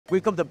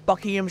We've come to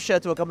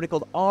Buckinghamshire to a company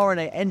called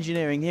R&A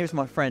Engineering. Here's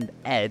my friend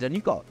Ed, and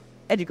you've got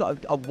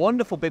a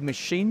wonderful big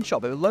machine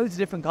shop with loads of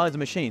different kinds of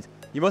machines.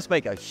 You must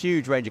make a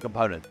huge range of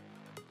components.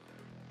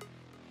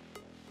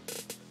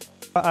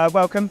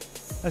 Welcome.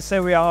 As I say,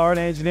 we are R&A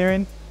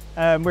Engineering.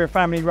 We're a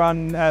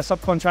family-run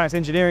subcontract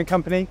engineering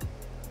company.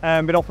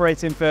 Been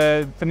operating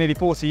for nearly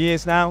 40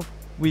 years now.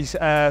 We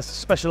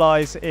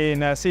specialise in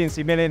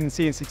CNC milling and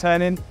CNC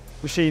turning,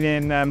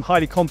 machining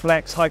highly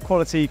complex,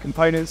 high-quality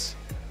components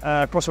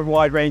across a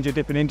wide range of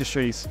different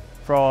industries,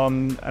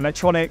 from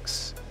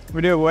electronics,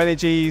 renewable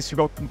energies. We've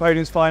got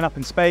components flying up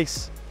in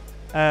space,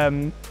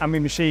 and we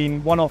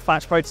machine one-off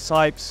batch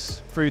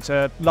prototypes through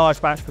to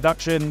large batch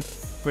production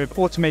with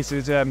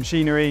automated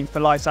machinery for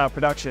lights-out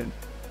production.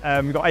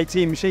 We've got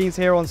 18 machines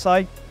here on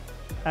site,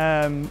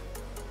 from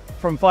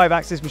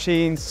 5-axis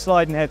machines,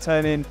 sliding head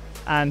turning,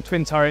 and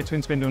twin turret,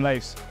 twin spindle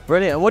lathes.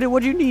 Brilliant. What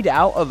do you need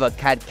out of a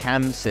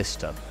CAD/CAM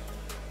system?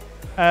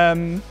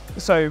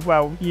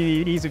 Well, you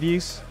need ease of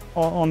use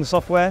on the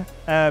software.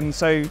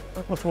 So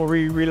that's what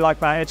we really like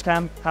about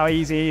EDGECAM, how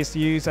easy it is to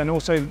use, and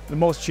also the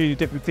multitude of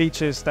different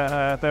features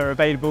that are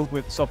available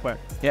with the software.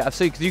 Yeah,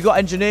 absolutely. Because you've got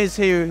engineers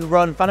here who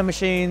run Phantom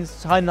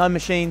machines, High-9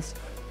 machines.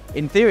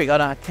 In theory,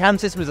 a CAM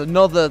system is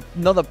another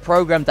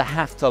program to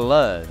have to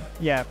learn.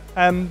 Yeah,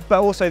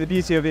 but also the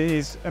beauty of it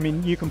is, I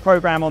mean, you can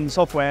program on the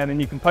software and then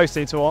you can post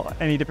it to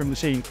any different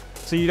machine.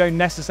 So you don't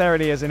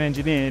necessarily, as an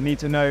engineer, need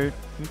to know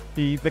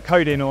the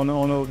coding on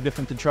all the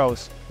different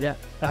controls. Yeah.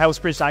 That helps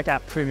bridge that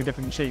gap between the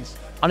different machines.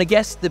 And I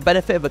guess the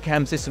benefit of a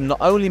CAM system not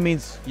only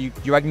means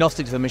you're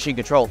agnostic to the machine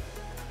control.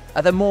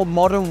 Are there more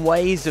modern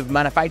ways of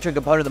manufacturing a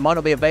component that might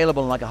not be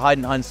available in like a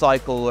Hexagon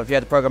cycle, or if you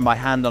had to program by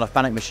hand on a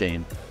FANUC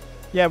machine?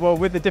 Yeah, well,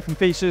 with the different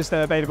features that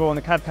are available on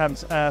the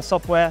CAD/CAM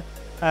software,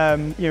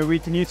 we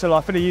can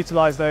fully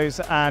utilize those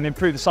and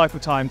improve the cycle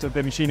times of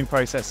the machining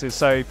processes.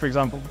 So, for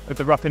example, with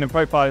the roughing and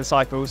profiling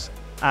cycles,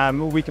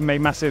 we can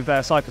make massive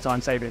cycle time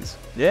savings.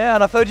 Yeah,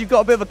 and I've heard you've got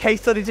a bit of a case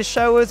study to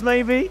show us,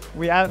 maybe?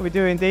 We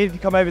do indeed. If you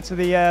come over to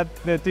the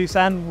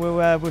Doosan,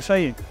 we'll show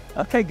you.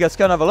 Okay, let's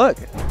go and have a look.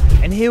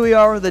 And here we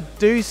are at the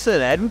Doosan,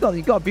 Ed.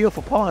 You've got a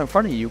beautiful part in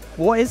front of you.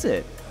 What is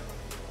it?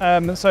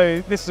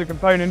 So this is a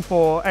component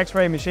for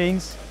X-ray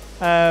machines.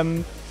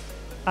 Well,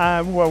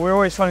 we're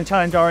always trying to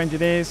challenge our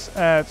engineers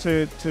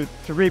to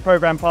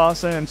reprogram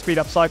parts and speed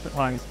up cycle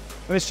times.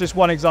 This is just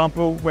one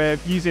example. We're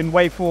using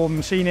waveform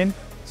machining,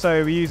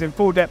 so we're using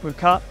full depth of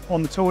cut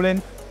on the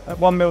tooling,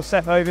 1 mil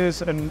step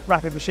overs and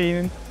rapid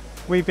machining.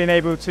 We've been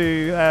able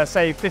to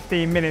save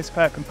 15 minutes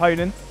per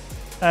component,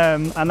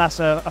 and that's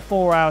a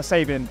 4-hour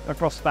saving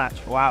across the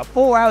batch. Wow,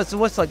 4 hours is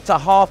what's like to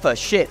half a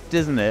shift,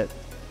 isn't it?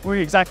 Well,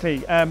 exactly.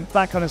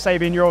 That kind of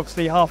saving, you're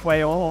obviously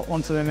halfway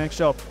onto the next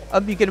job.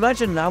 You can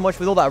imagine how much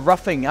with all that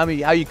roughing, how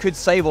you could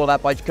save all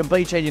that by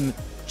completely changing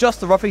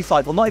just the roughing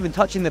cycle, not even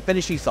touching the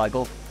finishing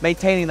cycle,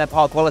 maintaining that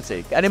part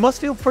quality. And it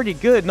must feel pretty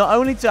good, not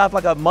only to have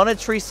like a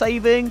monetary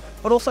saving,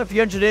 but also for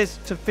your engineers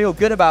to feel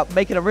good about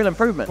making a real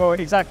improvement. Well,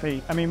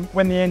 exactly. I mean,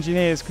 when the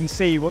engineers can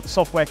see what the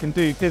software can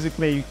do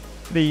physically,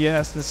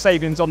 the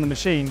savings on the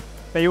machine,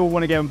 they all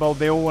want to get involved,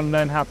 they all want to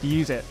learn how to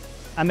use it.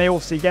 And they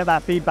also get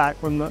that feedback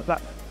from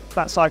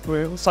that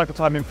cycle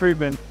time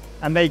improvement,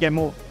 and they get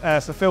more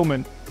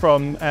fulfillment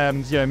from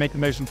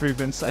making those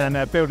improvements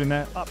and building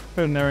their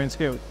own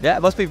skills. Yeah,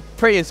 it must be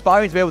pretty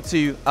inspiring to be able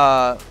to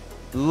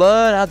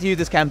learn how to use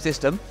this CAM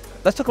system.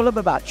 Let's talk a little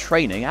bit about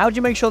training. How do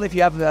you make sure that if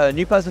you have a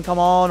new person come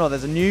on, or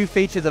there's a new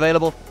features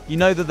available, you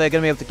know that they're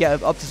going to be able to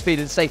get up to speed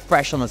and stay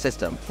fresh on the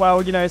system?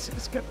 Well,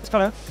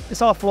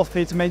 it's our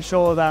philosophy to make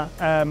sure that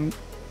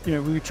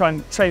we try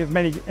and train as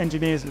many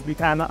engineers as we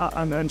can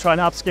and try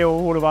and upskill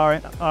all of our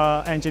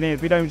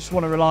engineers. We don't just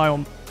want to rely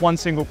on one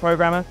single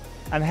programmer,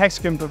 and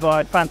Hexagon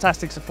provide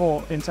fantastic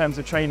support in terms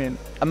of training.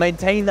 And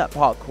maintain that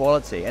part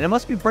quality. And it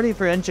must be brilliant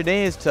for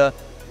engineers to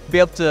be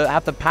able to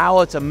have the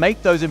power to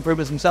make those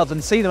improvements themselves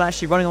and see them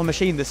actually running on the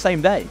machine the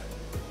same day.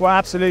 Well,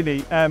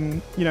 absolutely.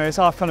 It's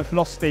our kind of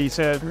philosophy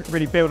to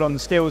really build on the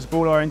skills of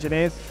all our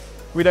engineers.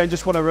 We don't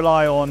just want to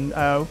rely on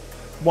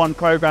one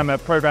programmer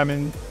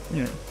programming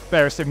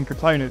various different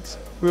components.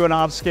 We want to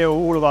upskill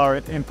all of our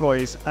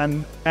employees,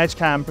 and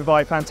EDGECAM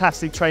provide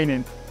fantastic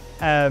training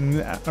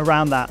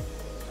around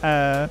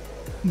that.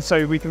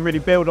 So we can really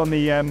build on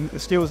the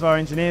skills of our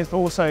engineers, but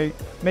also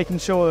making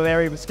sure that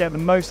they're able to get the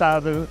most out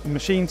of the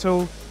machine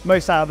tool,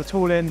 most out of the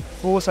tooling,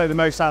 but also the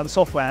most out of the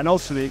software, and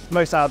ultimately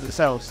most out of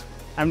themselves.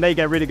 And they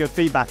get really good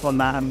feedback on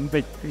that, and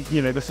the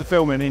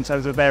fulfillment in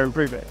terms of their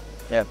improvement.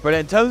 Yeah, but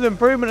in terms of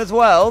improvement as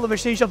well, the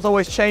machine shop's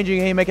always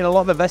changing here, making a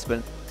lot of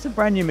investment. It's a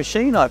brand new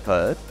machine, I've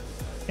heard.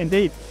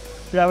 Indeed.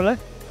 Should we have a look?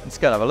 Let's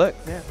go and have a look.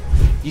 Yeah.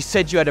 You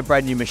said you had a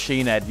brand new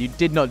machine, Ed. You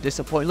did not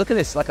disappoint. Look at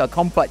this, like a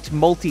complex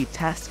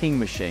multitasking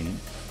machine.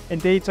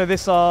 Indeed, so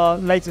this is our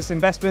latest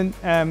investment.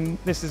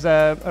 This is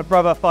a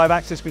Brother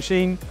 5-axis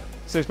machine.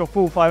 So it's got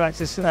full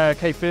 5-axis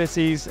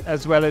capabilities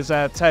as well as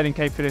turning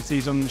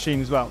capabilities on the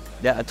machine as well.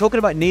 Yeah, and talking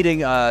about needing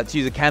to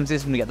use a CAM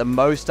system to get the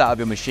most out of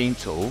your machine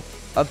tool,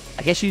 I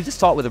guess you need to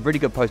start with a really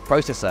good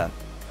post-processor.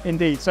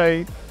 Indeed.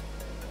 So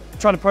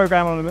trying to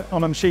program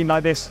on a machine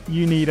like this,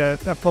 you need a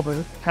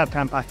proper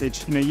CAD/CAM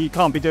package. You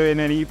can't be doing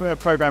any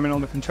programming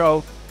on the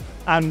control,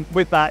 and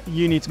with that,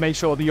 you need to make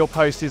sure that your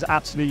post is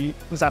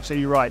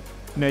absolutely right.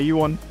 You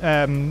want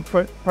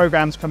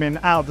programs coming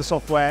out of the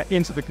software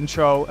into the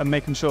control and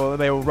making sure that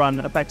they will run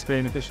effectively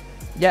and efficiently.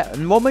 Yeah,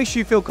 and what makes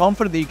you feel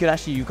confident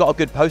that you've got a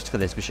good post for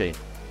this machine?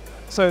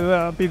 So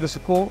that'll be the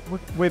support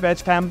with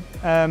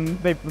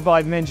EDGECAM. They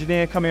provide an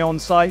engineer coming on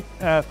site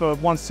for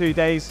 1 to 2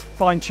 days,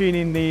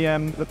 fine-tuning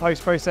the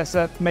post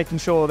processor, making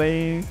sure that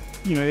it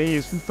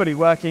is fully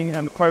working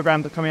and the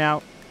programs are coming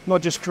out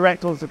not just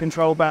correct onto the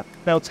control, but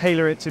they'll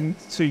tailor it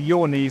to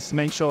your needs to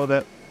make sure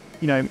that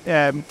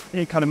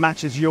it kind of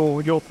matches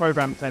your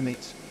program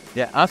techniques.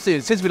 Yeah,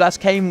 absolutely. Since we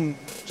last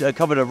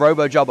covered a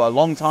robo job a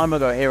long time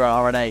ago here at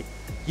R&A,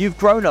 you've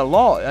grown a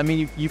lot. I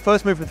mean, you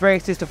first moved from 3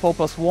 axis to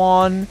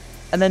 4+1.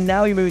 And then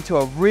now you're moving to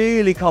a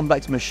really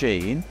complex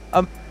machine.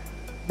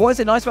 What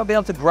is it nice about being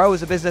able to grow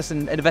as a business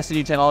and invest in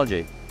new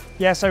technology?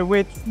 Yeah, so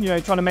we're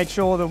trying to make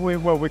sure that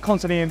we're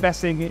constantly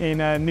investing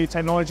in new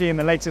technology and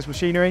the latest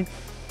machinery.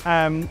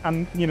 And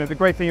the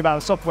great thing about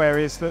the software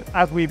is that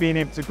as we've been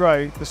able to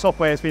grow, the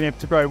software has been able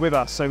to grow with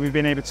us. So we've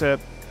been able to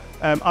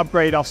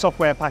upgrade our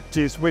software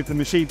packages with the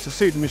machine to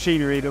suit the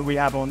machinery that we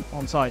have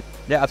on site.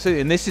 Yeah,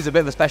 absolutely. And this is a bit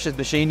of a specialist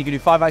machine. You can do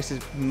 5-axis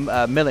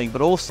milling,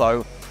 but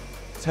also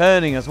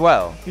turning as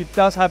well. It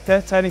does have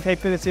turning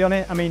capability on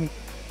it. I mean,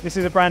 this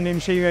is a brand new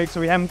machine,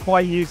 so we haven't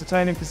quite used the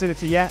turning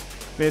facility yet,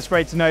 but it's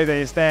great to know that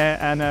it's there,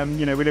 and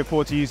we look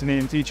forward to using it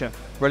in the future.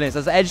 Brilliant.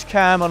 So that's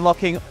EDGECAM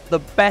unlocking the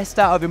best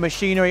out of your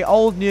machinery,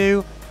 old,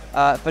 new,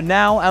 for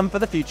now and for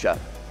the future.